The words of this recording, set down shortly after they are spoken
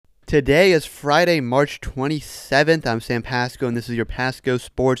Today is Friday, March 27th. I'm Sam Pasco, and this is your Pasco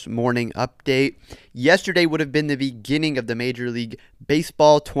Sports Morning Update. Yesterday would have been the beginning of the Major League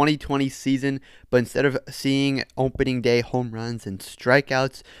Baseball 2020 season, but instead of seeing opening day home runs and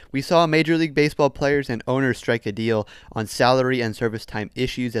strikeouts, we saw Major League Baseball players and owners strike a deal on salary and service time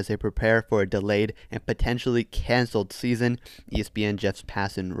issues as they prepare for a delayed and potentially canceled season. ESPN Jeff's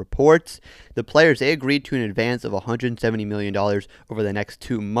Passan reports. The players, they agreed to an advance of $170 million over the next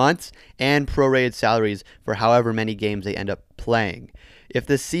 2 months and prorated salaries for however many games they end up playing. If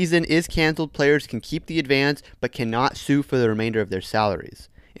the season is canceled, players can keep the advance but cannot sue for the remainder of their salaries.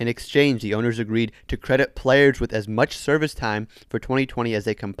 In exchange, the owners agreed to credit players with as much service time for 2020 as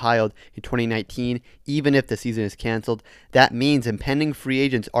they compiled in 2019, even if the season is canceled. That means impending free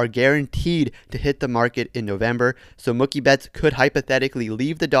agents are guaranteed to hit the market in November, so Mookie Betts could hypothetically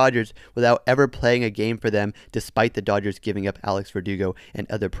leave the Dodgers without ever playing a game for them, despite the Dodgers giving up Alex Verdugo and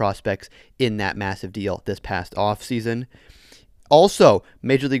other prospects in that massive deal this past offseason. Also,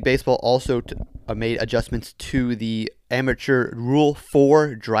 Major League Baseball also made adjustments to the amateur Rule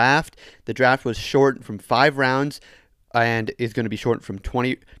 4 draft. The draft was shortened from 5 rounds and is going to be shortened from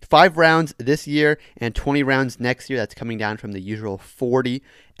 25 rounds this year and 20 rounds next year. That's coming down from the usual 40.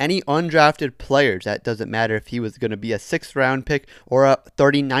 Any undrafted players, that doesn't matter if he was going to be a 6th round pick or a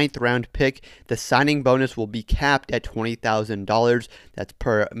 39th round pick, the signing bonus will be capped at $20,000. That's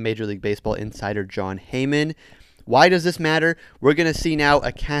per Major League Baseball insider Jon Heyman. Why does this matter? We're going to see now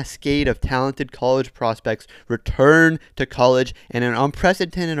a cascade of talented college prospects return to college and an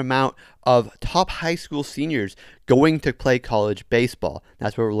unprecedented amount of top high school seniors going to play college baseball.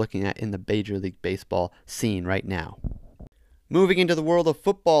 That's what we're looking at in the Major League Baseball scene right now. Moving into the world of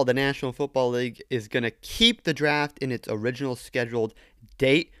football, the National Football League is going to keep the draft in its original scheduled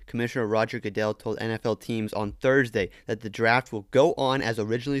date. Commissioner Roger Goodell told NFL teams on Thursday that the draft will go on as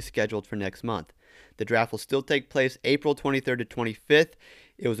originally scheduled for next month. The draft will still take place April 23rd to 25th.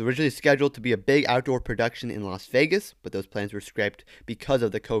 It was originally scheduled to be a big outdoor production in Las Vegas, but those plans were scrapped because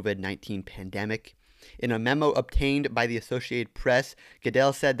of the COVID-19 pandemic. In a memo obtained by the Associated Press,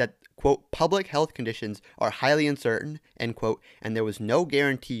 Goodell said that, quote, public health conditions are highly uncertain, end quote, and there was no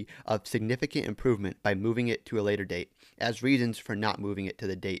guarantee of significant improvement by moving it to a later date as reasons for not moving it to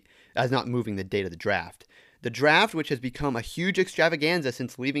the date of the draft. The draft, which has become a huge extravaganza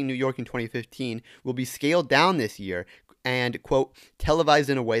since leaving New York in 2015, will be scaled down this year and, quote,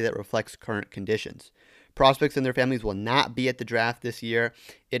 televised in a way that reflects current conditions. Prospects and their families will not be at the draft this year.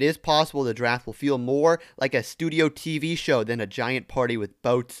 It is possible the draft will feel more like a studio TV show than a giant party with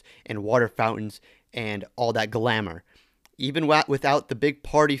boats and water fountains and all that glamour. Even without the big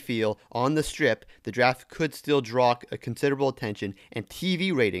party feel on the Strip, the draft could still draw a considerable attention and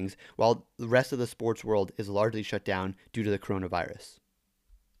TV ratings while the rest of the sports world is largely shut down due to the coronavirus.